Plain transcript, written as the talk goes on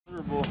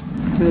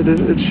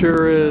It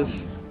sure is.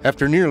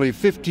 After nearly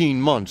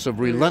 15 months of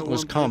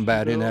relentless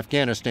combat in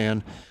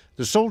Afghanistan,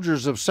 the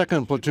soldiers of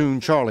 2nd Platoon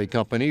Charlie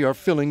Company are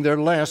filling their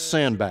last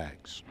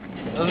sandbags.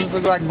 Doesn't this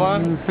look like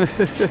fun?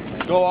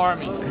 Go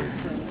Army.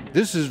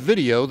 This is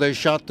video they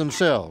shot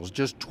themselves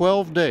just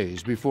 12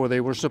 days before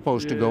they were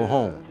supposed to go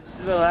home.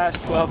 The last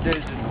 12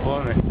 days in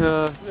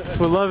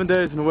deployment. 11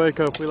 days in the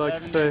wake-up, we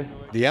like to say.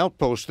 The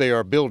outpost they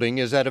are building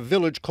is at a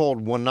village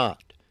called Wanat,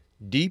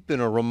 deep in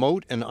a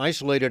remote and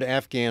isolated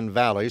Afghan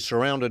valley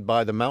surrounded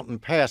by the mountain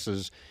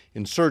passes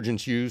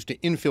insurgents use to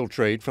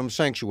infiltrate from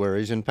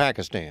sanctuaries in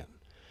Pakistan.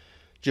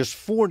 Just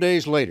 4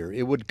 days later,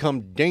 it would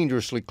come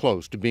dangerously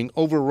close to being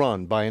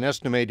overrun by an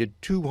estimated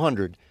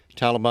 200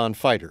 Taliban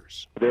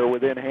fighters. They're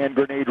within hand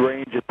grenade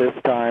range at this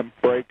time.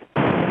 Break.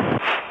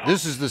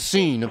 This is the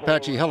scene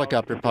Apache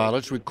helicopter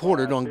pilots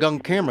recorded on gun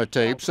camera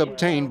tapes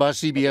obtained by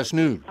CBS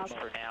News.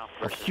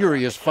 A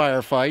furious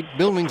firefight,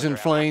 buildings in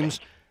flames,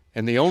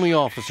 and the only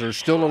officer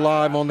still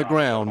alive on the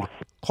ground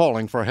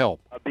calling for help.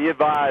 Be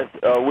advised,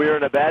 we're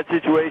in a bad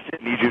situation.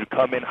 Need you to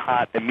come in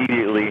hot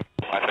immediately.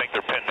 I think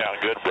they're pinned down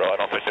good, bro. I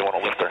don't think they want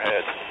to lift their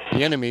heads.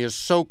 The enemy is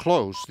so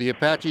close, the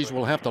Apaches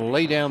will have to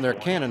lay down their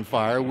cannon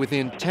fire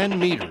within 10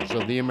 meters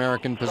of the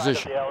American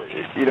position.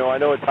 You know, I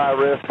know it's high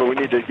risk, but we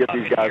need to get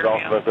these guys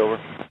off of us. Over.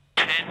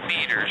 10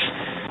 meters.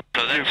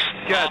 So that's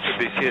got to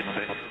be kidding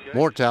me.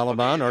 More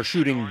Taliban are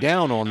shooting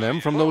down on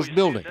them from those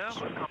buildings.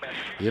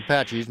 The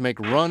Apaches make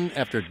run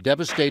after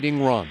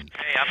devastating run.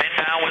 Hey, I'm in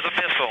town with a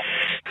missile.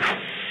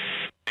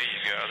 There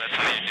you go. That's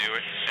how you do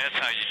it. That's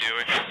how you do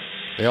it.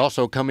 They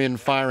also come in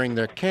firing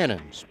their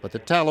cannons, but the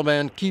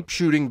Taliban keep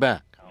shooting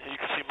back. You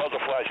can see muzzle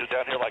flashes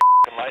down here like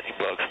lightning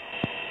bugs.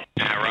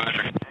 Yeah,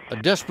 roger. A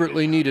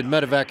desperately needed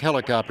medevac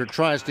helicopter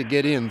tries to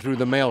get in through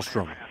the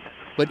maelstrom,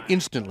 but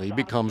instantly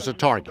becomes a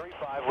target.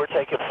 We're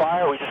taking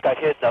fire. We just got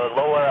hit in the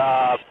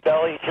lower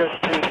belly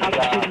just to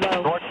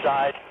the north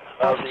side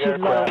of the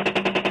aircraft.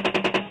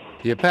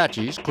 The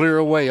Apaches clear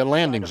away a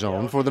landing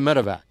zone for the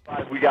medevac.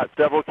 We got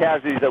several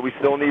casualties that we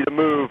still need to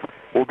move.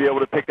 We'll be able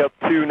to pick up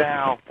 2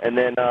 now, and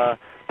then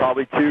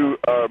probably 2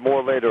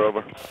 more later.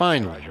 Over.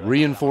 Finally,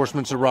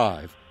 reinforcements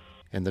arrive,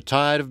 and the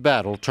tide of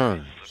battle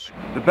turns.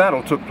 The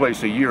battle took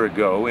place a year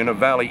ago in a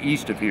valley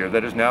east of here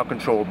that is now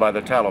controlled by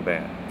the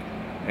Taliban.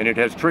 And it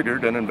has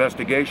triggered an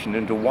investigation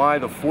into why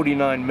the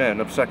 49 men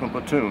of 2nd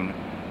Platoon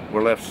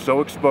were left so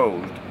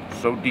exposed,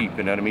 so deep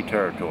in enemy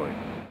territory.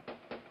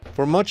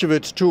 For much of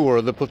its tour,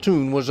 the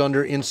platoon was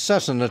under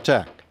incessant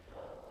attack,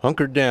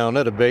 hunkered down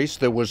at a base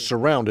that was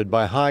surrounded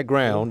by high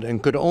ground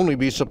and could only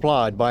be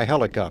supplied by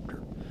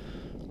helicopter.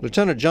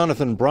 Lieutenant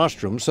Jonathan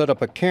Brostrom set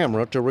up a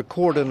camera to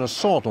record an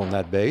assault on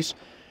that base,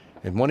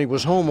 and when he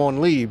was home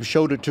on leave,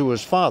 showed it to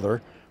his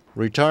father,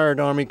 retired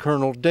Army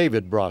Colonel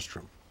David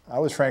Brostrom. I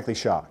was frankly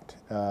shocked.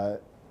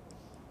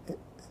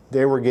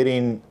 They were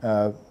getting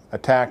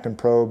attacked and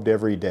probed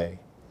every day.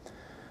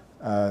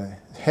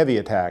 Heavy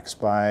attacks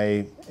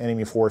by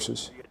enemy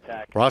forces.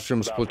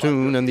 Brostrom's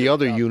platoon and the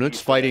other units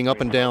fighting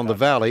up and down the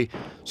valley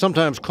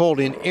sometimes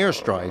called in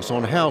airstrikes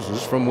on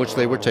houses from which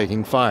they were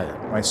taking fire.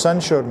 My son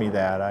showed me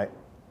that.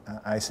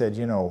 I said,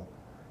 you know,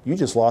 you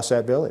just lost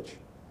that village.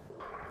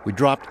 We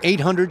dropped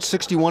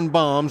 861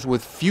 bombs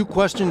with few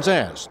questions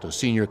asked, a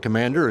senior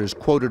commander is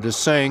quoted as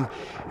saying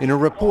in a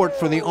report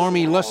for the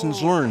Army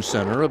Lessons Learned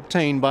Center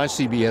obtained by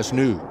CBS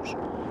News.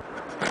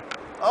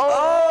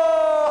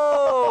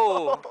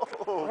 Oh!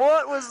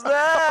 What was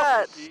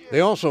that? They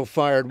also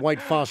fired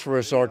white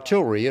phosphorus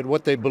artillery at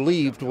what they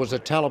believed was a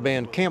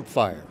Taliban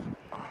campfire,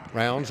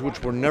 rounds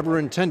which were never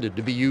intended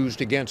to be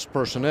used against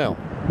personnel.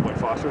 White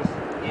phosphorus?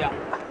 Yeah.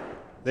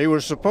 They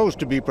were supposed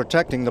to be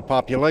protecting the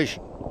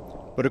population.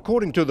 But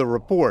according to the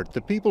report,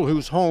 the people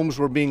whose homes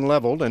were being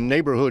leveled and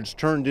neighborhoods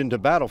turned into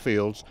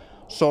battlefields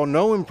saw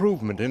no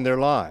improvement in their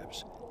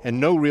lives and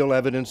no real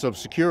evidence of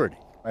security.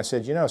 I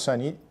said, you know,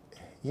 son, you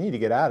need to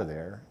get out of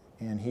there.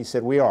 And he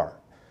said, we are.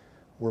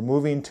 We're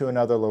moving to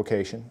another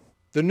location.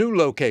 The new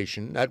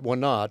location at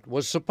Wanat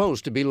was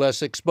supposed to be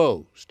less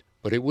exposed,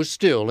 but it was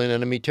still in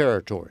enemy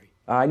territory.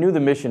 I knew the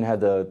mission had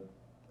the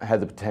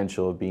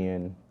potential of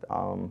being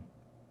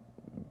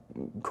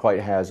quite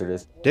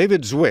hazardous.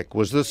 David Zwick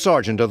was the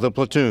sergeant of the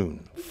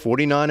platoon,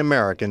 49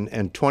 American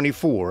and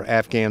 24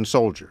 Afghan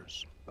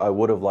soldiers. I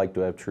would have liked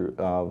to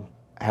have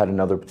had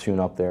another platoon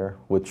up there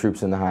with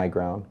troops in the high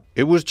ground.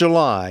 It was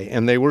July,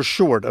 and they were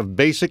short of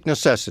basic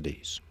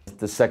necessities.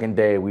 The second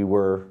day, we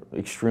were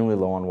extremely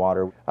low on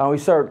water. We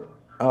started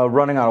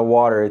running out of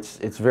water.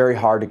 It's very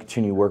hard to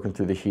continue working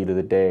through the heat of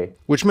the day.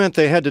 Which meant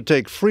they had to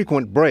take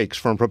frequent breaks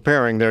from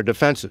preparing their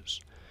defenses.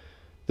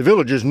 The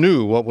villagers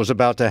knew what was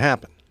about to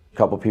happen. A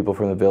couple people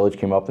from the village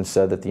came up and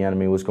said that the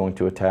enemy was going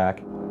to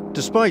attack.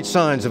 Despite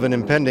signs of an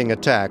impending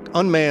attack,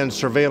 unmanned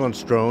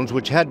surveillance drones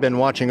which had been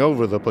watching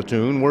over the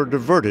platoon were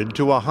diverted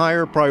to a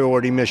higher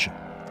priority mission.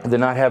 The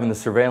not having the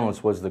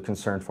surveillance was the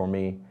concern for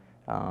me.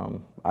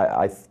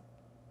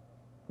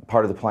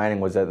 Part of the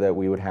planning was that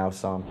we would have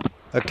some.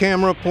 A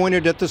camera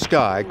pointed at the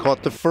sky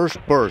caught the first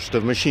burst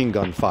of machine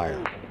gun fire.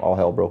 all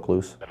hell broke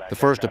loose. The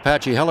first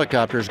Apache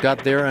helicopters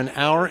got there an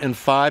hour and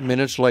 5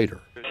 minutes later.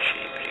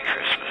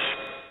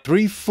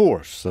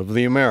 3/4 of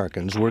the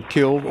Americans were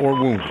killed or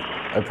wounded.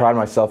 I pride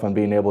myself on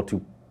being able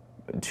to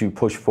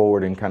push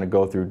forward and kind of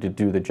go through to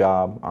do the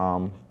job.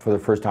 For the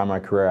first time in my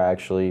career, I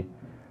actually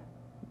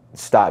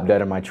stopped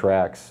dead in my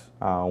tracks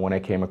when I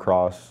came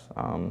across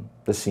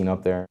the scene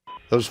up there.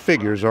 Those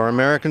figures are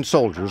American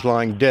soldiers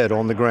lying dead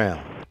on the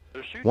ground.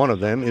 One of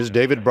them is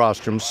David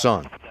Brostrom's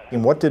son.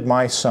 And what did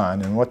my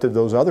son and what did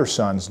those other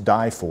sons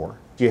die for?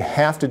 You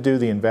have to do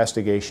the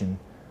investigation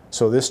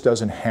so this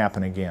doesn't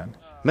happen again.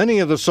 Many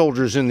of the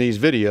soldiers in these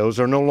videos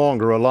are no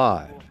longer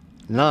alive.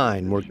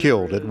 9 were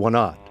killed at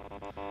Wanat.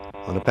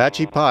 An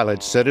Apache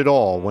pilot said it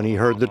all when he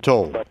heard the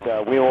toll.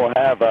 But we will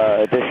have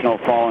additional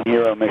fallen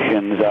hero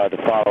missions to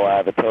follow. I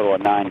have a total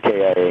of 9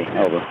 KIA.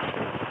 Over.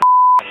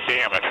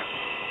 Damn it.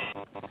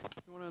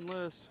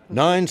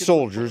 9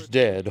 soldiers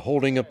dead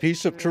holding a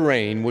piece of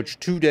terrain which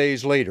 2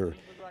 days later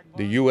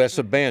the U.S.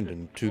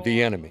 abandoned to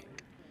the enemy.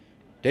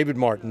 David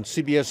Martin,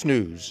 CBS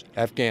News,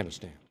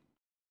 Afghanistan.